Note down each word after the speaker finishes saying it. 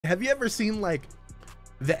have you ever seen like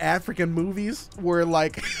the African movies where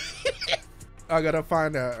like I gotta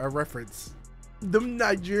find a reference. The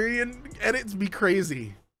Nigerian edits be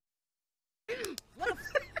crazy.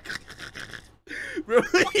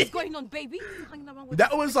 What is going on, baby?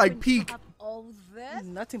 That was like peak. All this?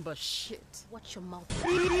 Nothing but shit. Watch your mouth.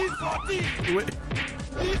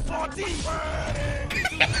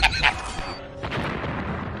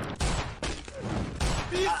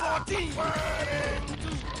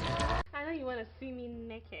 I know you want to see me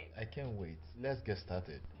naked. I can't wait. Let's get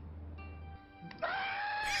started.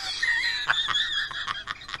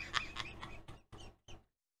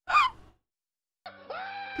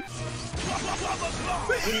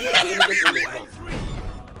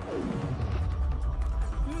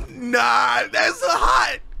 Nah, that's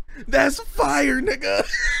hot. That's fire, nigga.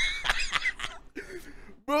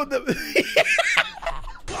 Bro,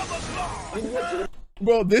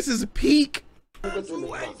 bro, this is peak.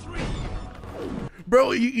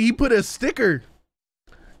 Bro, he put a sticker.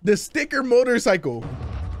 The sticker motorcycle.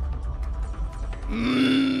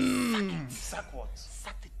 Suck what?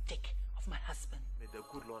 Suck the dick of my husband. May the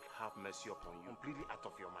good Lord have mercy upon you. Completely out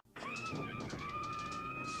of your mind.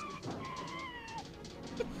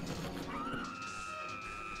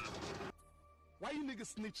 Why you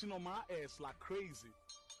niggas snitching on my ass like crazy?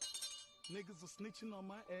 Niggas are snitching on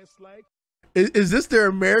my ass like Is this their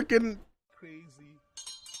American? crazy.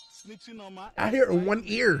 Snitching on my ass. I hear it in like one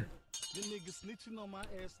ear. You niggas snitching on my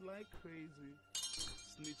ass like crazy.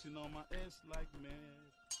 Snitching on my ass like mad.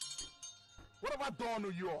 What have I done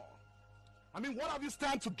to you all? I mean, what have you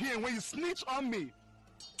stand to gain when you snitch on me?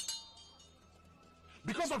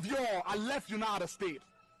 Because of y'all, I left United States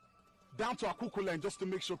down to Akukuland just to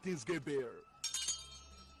make sure things get better.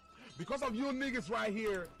 Because of you niggas right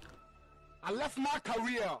here, I left my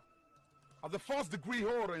career as the first degree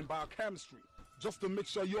holder in biochemistry just to make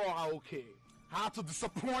sure y'all are okay. I had to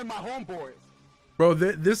disappoint my homeboys. Bro,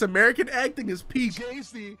 this American acting is peak.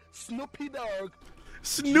 Jay-Z, Snoopy Dogg.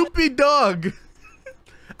 Snoopy Dogg.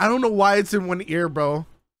 I don't know why it's in one ear, bro.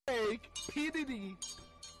 Drake, PDD,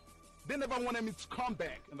 they never wanted me to come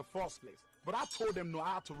back in the first place. But I told them no,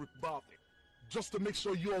 I had to rebuff it. Just to make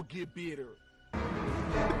sure you all get better.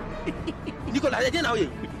 Nicolas, I didn't know you.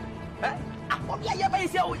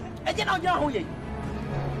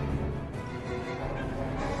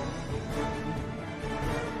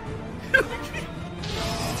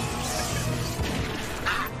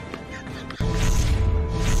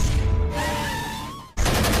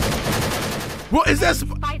 What is that?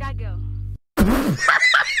 Spider girl.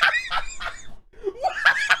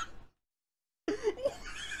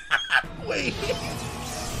 Wait.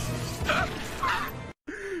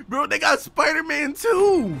 Bro, they got Spider-Man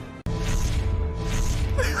too.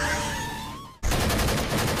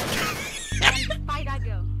 Spider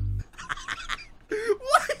girl.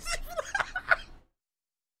 What?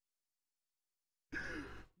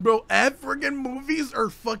 Bro, African movies are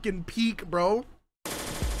fucking peak, bro.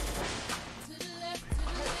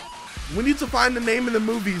 We need to find the name of the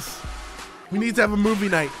movies. We need to have a movie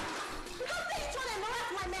night.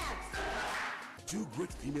 Two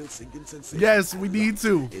great female singing sensations. Yes, we need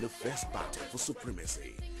to. In a fierce battle for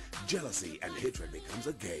supremacy, jealousy and hatred becomes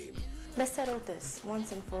a game. Let's settle this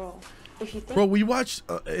once and for all. If you think, Bro, we watched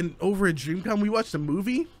over at DreamCon, we watched a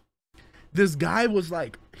movie. This guy was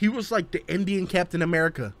like, he was like the Indian Captain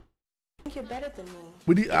America. I think you're better than me.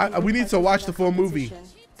 We need to watch the full movie.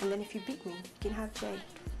 And then if you beat me, you can have Jay.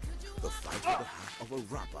 The fight for the heart of a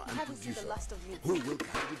rapper and producer. Who will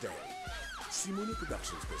carry the day? Simone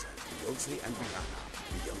Productions present Beyonce and Rihanna.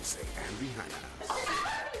 Beyonce and Rihanna.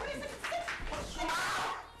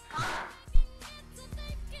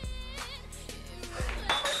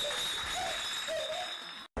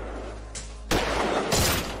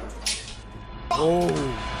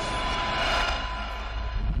 Oh.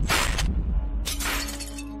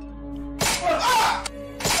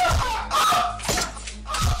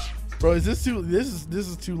 Bro, is this too? This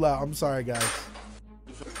is too loud. I'm sorry, guys.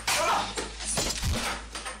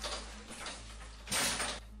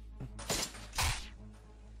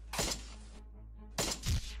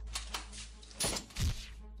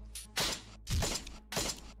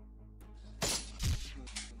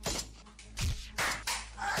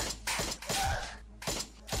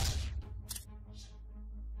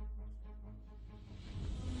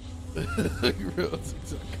 Real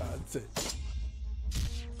TikTok content.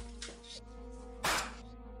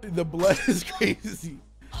 The blood is crazy.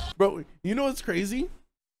 Bro, you know what's crazy?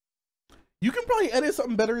 You can probably edit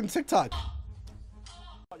something better in TikTok.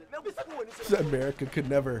 America could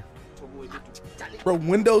never. Bro,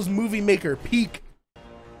 Windows Movie Maker, peak.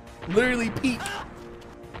 Literally peak.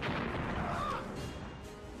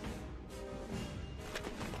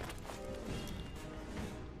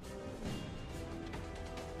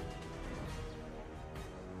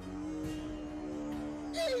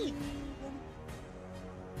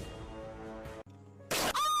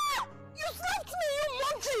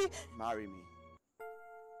 marry me?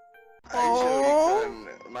 Are you sure you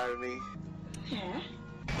can marry me? Yeah.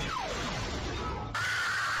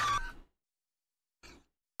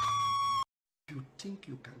 You think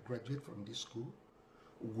you can graduate from this school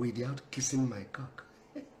without kissing my cock?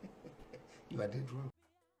 You are dead wrong.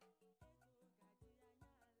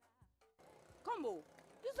 Come on.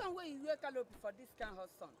 This one where you wake up for this kind of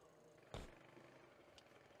sun.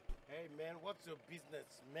 Hey man, what's your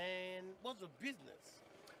business, man? What's your business?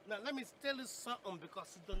 Now let me tell you something because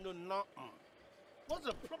you don't know nothing. What's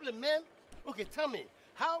the problem, man? Okay, tell me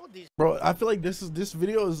how this. Bro, I feel like this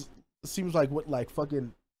video seems like what like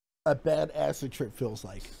fucking a bad acid trip feels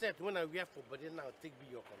like. Except when I wear for, but then now take me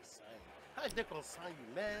your concern. How is that concern you,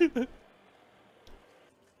 man?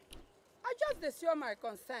 I just show my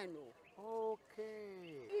concern, oh.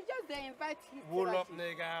 Okay. You just they invite you. Wool up,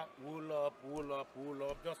 nigga. Wool up.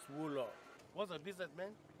 Just wool up. What's the business, man?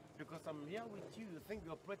 Because I'm here with you. You think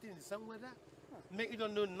you're operating in somewhere there? Make you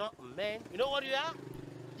don't know nothing, man. You know what you are?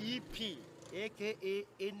 EP, aka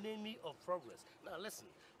Enemy of Progress. Now listen,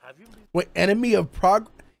 have you been... Wait, Enemy of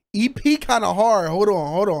Progress? EP kind of hard. Hold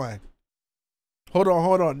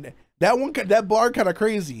on. That bar kind of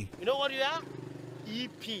crazy. You know what you are?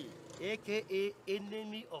 EP, aka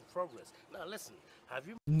Enemy of Progress. Now listen, have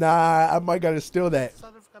you... Nah, I might gotta steal that.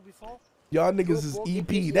 South Africa before? Y'all niggas is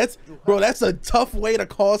EP. That's a tough way to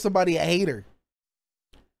call somebody a hater.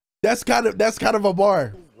 That's kind of a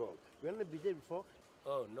bar. You never been there before?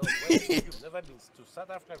 Oh no, you've never been to South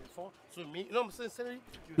Africa before. So me, you know what I'm saying?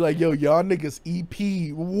 You're like, yo, y'all niggas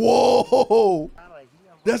EP. Whoa,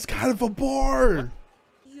 that's kind of a bar.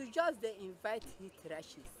 You just they invite heat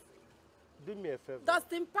rashes. Do me a favor.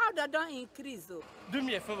 Dusting powder don't increase, oh. Do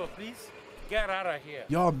me a favor, please. Get out of here.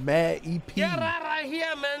 Y'all mad EP. Get out of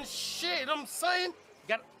here, man. Shit, you know what I'm saying?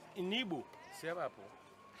 Get in Igbo. Get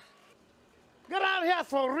out of here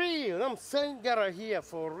for real. You know what I'm saying? Get out of here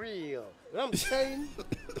for real. You know what I'm saying?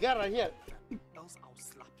 Get out of here. Else I'll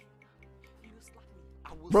slap you. You will slap me.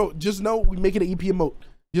 I will. Bro, just know we make it an EP emote.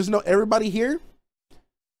 Just know everybody here.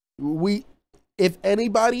 If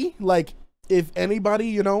anybody,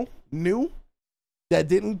 you know, knew that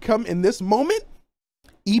didn't come in this moment,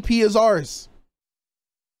 EP is ours.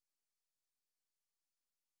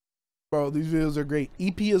 Bro, these videos are great.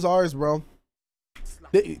 EP is ours, bro.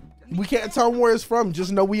 We can't tell them where it's from.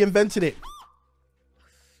 Just know we invented it.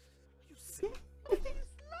 You slapped me. You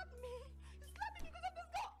slapped me because of this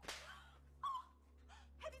girl.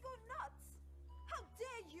 Have you gone nuts? How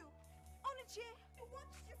dare you? On a chair, you want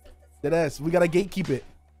your sister's... That ass. We gotta gatekeep it.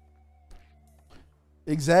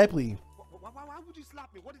 Exactly. Why would you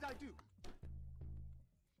slap me? What did I do?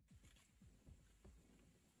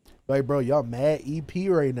 Like, bro, y'all mad EP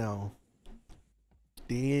right now.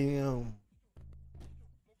 Damn.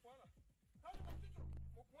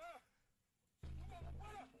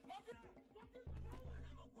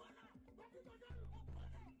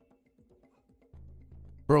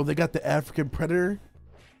 Bro, they got the African Predator.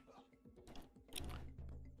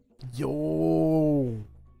 Yo.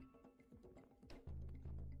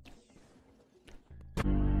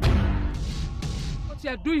 What you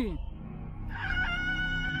are doing?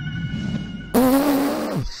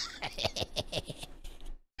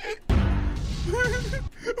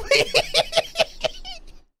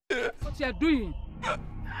 What you are doing?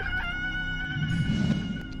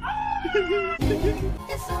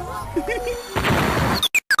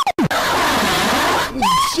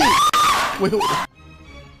 Shit. Wait, hold on.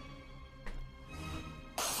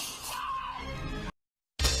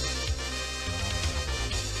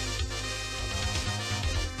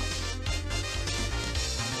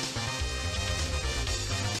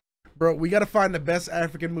 Bro, we gotta find the best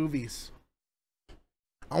African movies.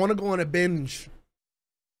 I wanna go on a binge.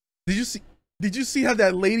 Did you see how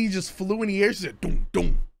that lady just flew in the air? She said doom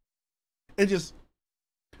doom. And just,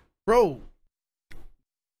 bro,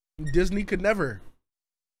 Disney could never.